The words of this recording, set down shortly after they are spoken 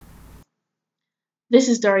This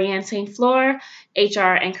is Dorianne St. Fleur, HR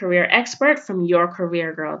and career expert from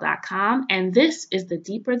yourcareergirl.com, and this is the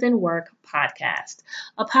Deeper Than Work podcast,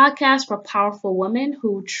 a podcast for powerful women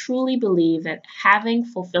who truly believe that having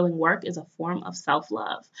fulfilling work is a form of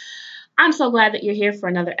self-love. I'm so glad that you're here for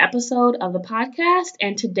another episode of the podcast,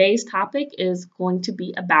 and today's topic is going to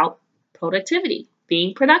be about productivity,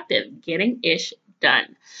 being productive, getting ish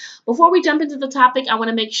done. Before we jump into the topic, I want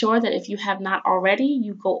to make sure that if you have not already,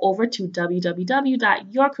 you go over to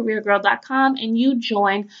www.yourcareergirl.com and you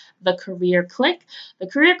join the Career Click. The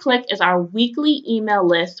Career Click is our weekly email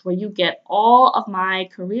list where you get all of my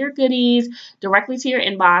career goodies directly to your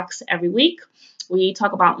inbox every week. We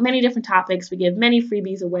talk about many different topics. We give many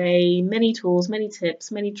freebies away, many tools, many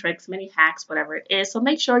tips, many tricks, many hacks, whatever it is. So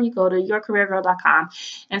make sure you go to yourcareergirl.com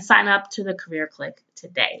and sign up to the Career Click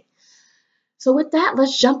today. So with that,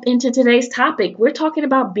 let's jump into today's topic. We're talking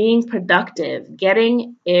about being productive,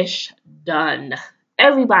 getting ish done.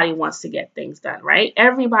 Everybody wants to get things done, right?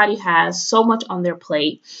 Everybody has so much on their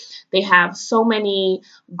plate. They have so many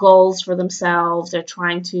goals for themselves. They're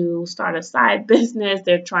trying to start a side business.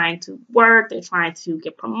 They're trying to work. They're trying to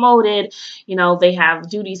get promoted. They have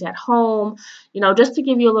duties at home. Just to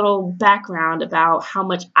give you a little background about how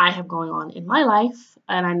much I have going on in my life.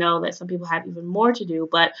 And I know that some people have even more to do,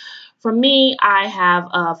 but for me, I have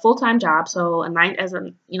a full-time job. So 9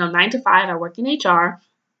 to 5, I work in HR.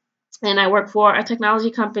 And I work for a technology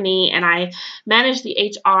company, and I manage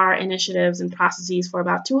the HR initiatives and processes for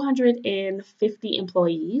about 250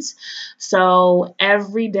 employees. So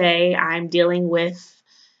every day I'm dealing with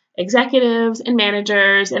executives and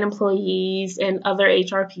managers and employees and other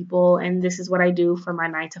HR people, and this is what I do for my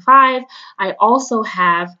 9 to 5. I also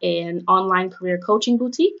have an online career coaching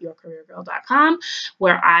boutique, yourcareergirl.com,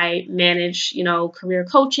 where I manage, career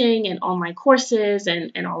coaching and online courses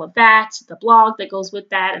and all of that, the blog that goes with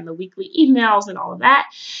that, and the weekly emails and all of that.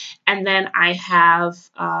 And then I have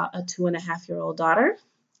a 2.5-year-old daughter.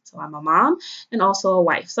 So I'm a mom and also a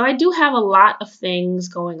wife. So I do have a lot of things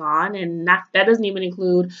going on, and that doesn't even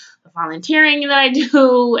include the volunteering that I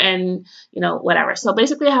do and, whatever. So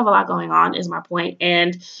basically I have a lot going on is my point.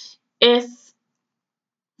 And if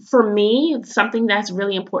for me, something that's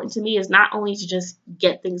really important to me is not only to just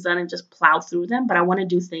get things done and just plow through them, but I want to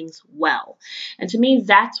do things well. And to me,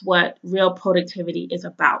 that's what real productivity is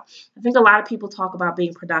about. I think a lot of people talk about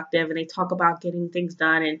being productive and they talk about getting things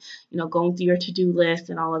done and, going through your to-do list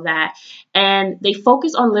and all of that. And they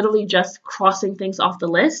focus on literally just crossing things off the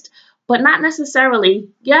list, but not necessarily,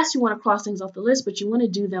 yes, you want to cross things off the list, but you want to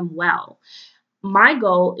do them well. My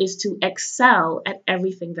goal is to excel at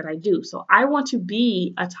everything that I do. So I want to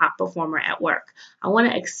be a top performer at work. I want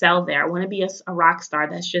to excel there. I want to be a rock star.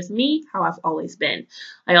 That's just me, how I've always been.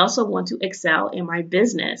 I also want to excel in my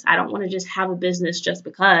business. I don't want to just have a business just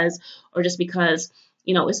because, or just because,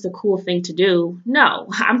 it's the cool thing to do. No,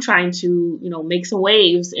 I'm trying to, make some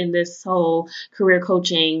waves in this whole career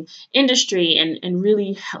coaching industry and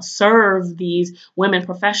really serve these women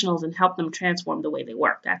professionals and help them transform the way they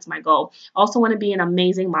work. That's my goal. Also want to be an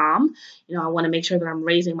amazing mom. I want to make sure that I'm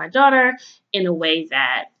raising my daughter in a way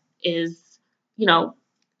that is,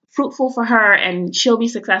 fruitful for her, and she'll be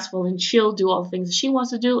successful and she'll do all the things that she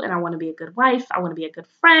wants to do. And I want to be a good wife. I want to be a good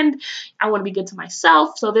friend. I want to be good to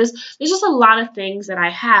myself. So there's just a lot of things that I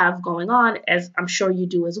have going on, as I'm sure you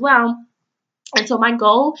do as well. And so my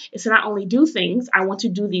goal is to not only do things, I want to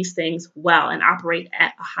do these things well and operate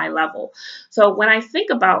at a high level. So when I think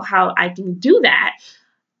about how I can do that,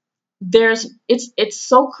 it's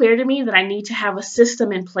so clear to me that I need to have a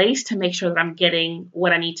system in place to make sure that I'm getting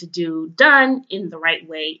what I need to do done in the right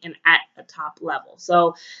way and at a top level.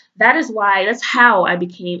 So that's how I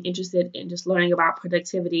became interested in just learning about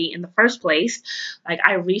productivity in the first place. Like,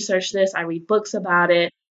 I researched this, I read books about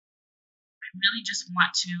it. I really just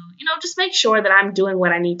want to, just make sure that I'm doing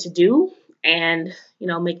what I need to do, and,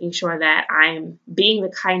 making sure that I'm being the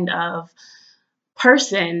kind of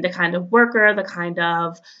person, the kind of worker, the kind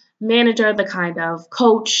of manager, the kind of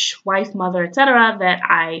coach, wife, mother, etc., that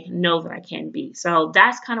I know that I can be. So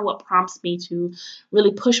that's kind of what prompts me to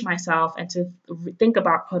really push myself and to think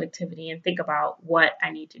about productivity and think about what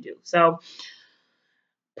I need to do. So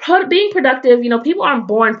being productive, people aren't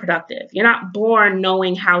born productive. You're not born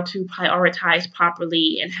knowing how to prioritize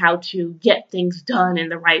properly and how to get things done in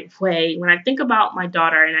the right way. When I think about my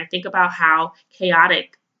daughter and I think about how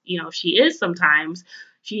chaotic, she is sometimes,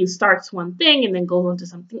 she starts one thing and then goes on to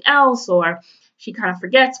something else, or she kind of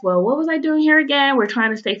forgets, well, what was I doing here again? We're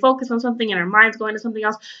trying to stay focused on something and her mind's going to something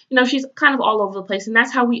else. She's kind of all over the place. And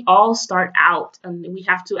that's how we all start out. And we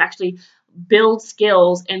have to actually build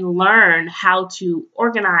skills and learn how to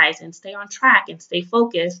organize and stay on track and stay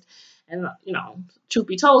focused. And, truth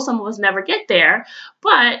be told, some of us never get there.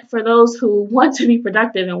 But for those who want to be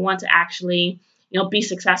productive and want to actually, be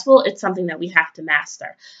successful, it's something that we have to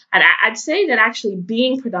master. And I'd say that actually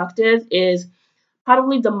being productive is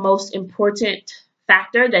probably the most important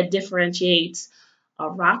factor that differentiates a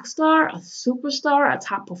rock star, a superstar, a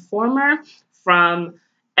top performer from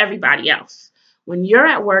everybody else. When you're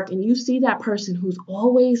at work and you see that person who's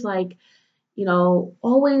always like,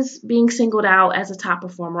 always being singled out as a top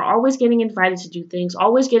performer, always getting invited to do things,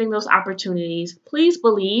 always getting those opportunities, please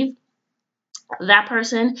believe that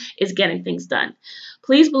person is getting things done.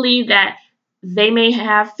 Please believe that they may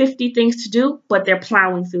have 50 things to do, but they're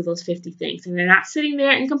plowing through those 50 things. And they're not sitting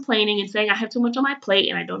there and complaining and saying, I have too much on my plate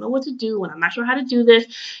and I don't know what to do and I'm not sure how to do this.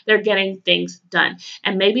 They're getting things done.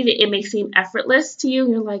 And maybe it may seem effortless to you.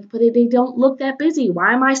 You're like, but they don't look that busy.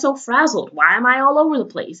 Why am I so frazzled? Why am I all over the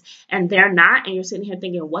place? And they're not. And you're sitting here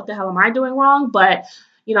thinking, what the hell am I doing wrong? But,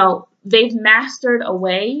 they've mastered a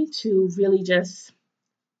way to really just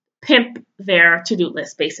pimp their to-do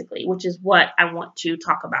list, basically, which is what I want to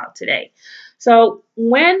talk about today. So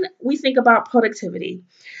when we think about productivity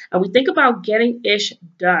and we think about getting ish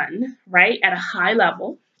done, right, at a high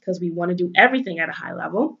level, because we want to do everything at a high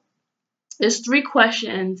level, there's 3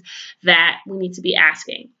 questions that we need to be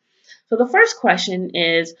asking. So the first question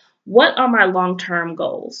is, what are my long-term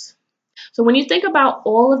goals? So when you think about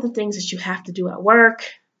all of the things that you have to do at work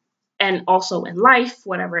and also in life,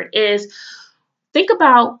 whatever it is, think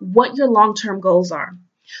about what your long-term goals are.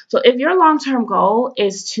 So if your long-term goal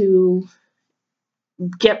is to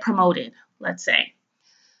get promoted, let's say,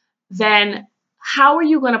 then how are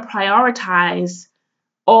you going to prioritize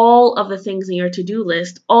all of the things in your to-do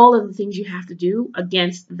list, all of the things you have to do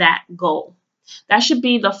against that goal? That should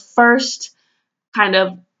be the first kind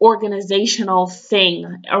of organizational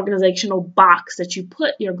box that you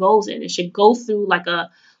put your goals in. It should go through like a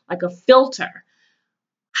filter.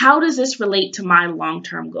 How does this relate to my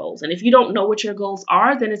long-term goals? And if you don't know what your goals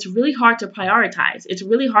are, then it's really hard to prioritize. It's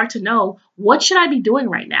really hard to know, what should I be doing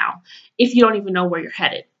right now if you don't even know where you're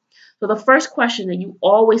headed? So the first question that you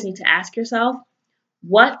always need to ask yourself,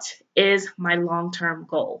 what is my long-term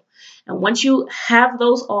goal? And once you have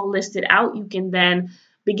those all listed out, you can then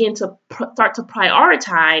begin to start to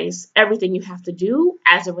prioritize everything you have to do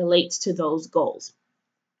as it relates to those goals.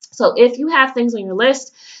 So if you have things on your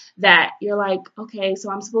list that you're like, okay,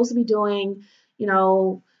 so I'm supposed to be doing,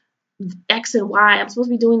 X and Y, I'm supposed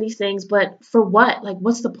to be doing these things, but for what? Like,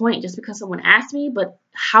 what's the point? Just because someone asked me, but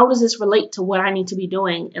how does this relate to what I need to be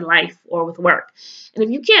doing in life or with work? And if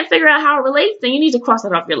you can't figure out how it relates, then you need to cross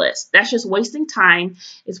that off your list. That's just wasting time,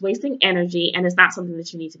 it's wasting energy, and it's not something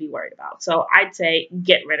that you need to be worried about. So I'd say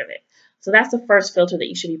get rid of it. So that's the first filter that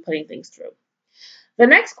you should be putting things through. The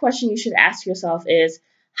next question you should ask yourself is,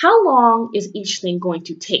 how long is each thing going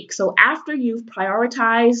to take? So after you've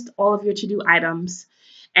prioritized all of your to-do items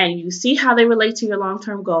and you see how they relate to your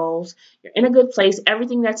long-term goals, you're in a good place,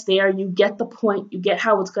 everything that's there, you get the point, you get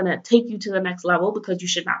how it's going to take you to the next level, because you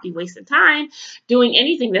should not be wasting time doing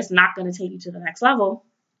anything that's not going to take you to the next level.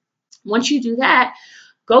 Once you do that,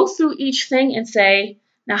 go through each thing and say,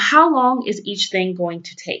 now how long is each thing going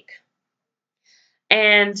to take?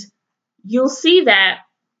 And you'll see that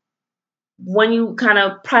when you kind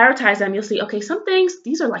of prioritize them, you'll see, okay, some things,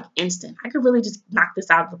 these are like instant. I could really just knock this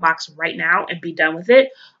out of the box right now and be done with it.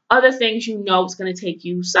 Other things, it's going to take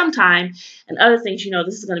you some time. And other things,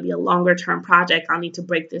 this is going to be a longer term project. I'll need to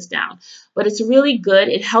break this down. But it's really good.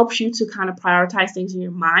 It helps you to kind of prioritize things in your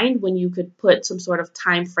mind when you could put some sort of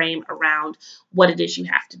time frame around what it is you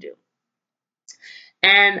have to do.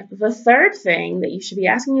 And the third thing that you should be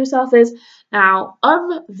asking yourself is, now,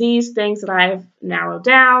 of these things that I've narrowed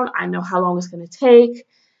down, I know how long it's going to take,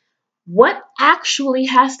 what actually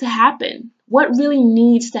has to happen? What really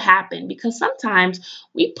needs to happen? Because sometimes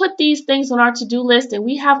we put these things on our to-do list and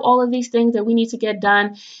we have all of these things that we need to get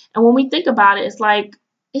done. And when we think about it, it's like,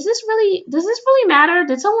 does this really matter?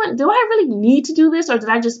 Do I really need to do this, or did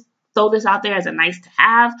I just throw this out there as a nice to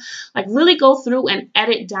have? Like, really go through and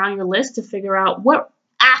edit down your list to figure out what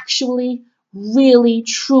actually really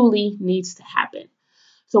truly needs to happen.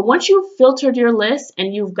 So once you've filtered your list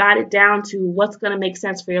and you've got it down to what's going to make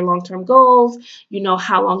sense for your long-term goals, you know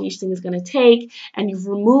how long each thing is going to take, and you've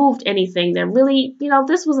removed anything that really,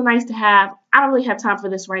 this was a nice to have, I don't really have time for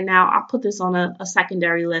this right now, I'll put this on a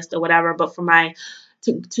secondary list or whatever, but for my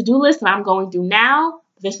to-do list that I'm going through now,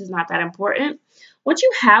 this is not that important. Once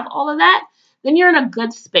you have all of that, then you're in a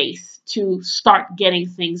good space to start getting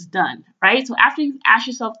things done, right? So after you ask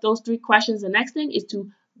yourself those 3 questions, the next thing is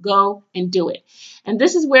to go and do it. And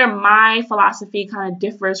this is where my philosophy kind of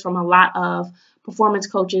differs from a lot of performance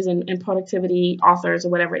coaches and productivity authors or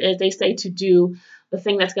whatever it is. They say to do the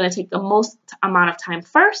thing that's going to take the most amount of time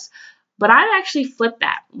first. But I actually flip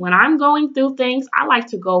that. When I'm going through things, I like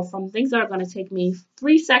to go from things that are going to take me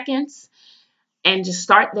 3 seconds and just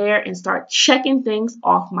start there and start checking things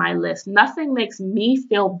off my list. Nothing makes me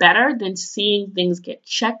feel better than seeing things get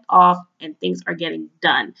checked off and things are getting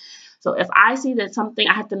done. So if I see that something,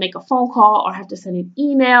 I have to make a phone call or I have to send an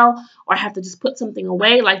email or I have to just put something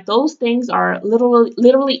away, like those things are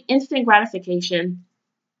literally instant gratification,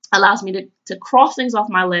 allows me to cross things off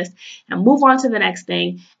my list and move on to the next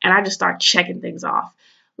thing. And I just start checking things off.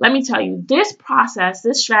 Let me tell you, this process,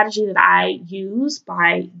 this strategy that I use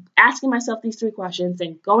by asking myself these 3 questions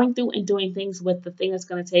and going through and doing things with the thing that's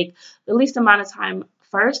going to take the least amount of time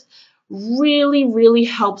first, really, really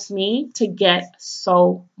helps me to get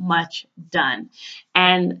so much done.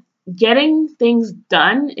 And getting things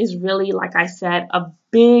done is really, like I said, a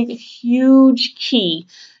big, huge key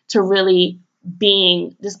to really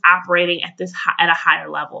being just operating at a higher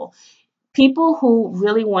level. People who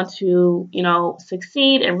really want to,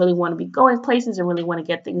 succeed and really want to be going places and really want to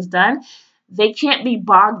get things done, they can't be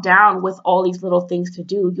bogged down with all these little things to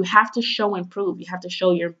do. You have to show and prove. You have to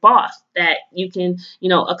show your boss that you can,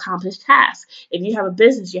 accomplish tasks. If you have a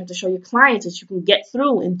business, you have to show your clients that you can get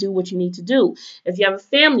through and do what you need to do. If you have a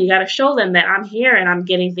family, you got to show them that I'm here and I'm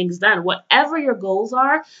getting things done. Whatever your goals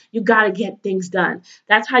are, you got to get things done.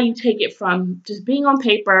 That's how you take it from just being on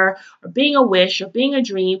paper or being a wish or being a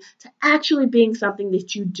dream to actually being something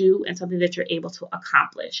that you do and something that you're able to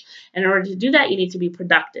accomplish. And in order to do that, you need to be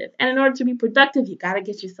productive. And in order to be productive, you got to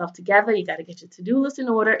get yourself together, you got to get your to-do list in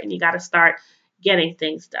order, and you got to start getting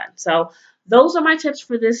things done. So those are my tips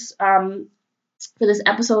for this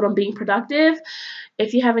episode on being productive.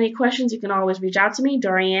 If you have any questions, you can always reach out to me,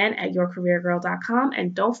 Dorianne at yourcareergirl.com.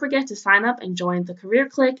 And don't forget to sign up and join the Career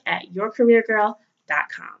Click at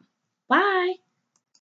yourcareergirl.com. Bye.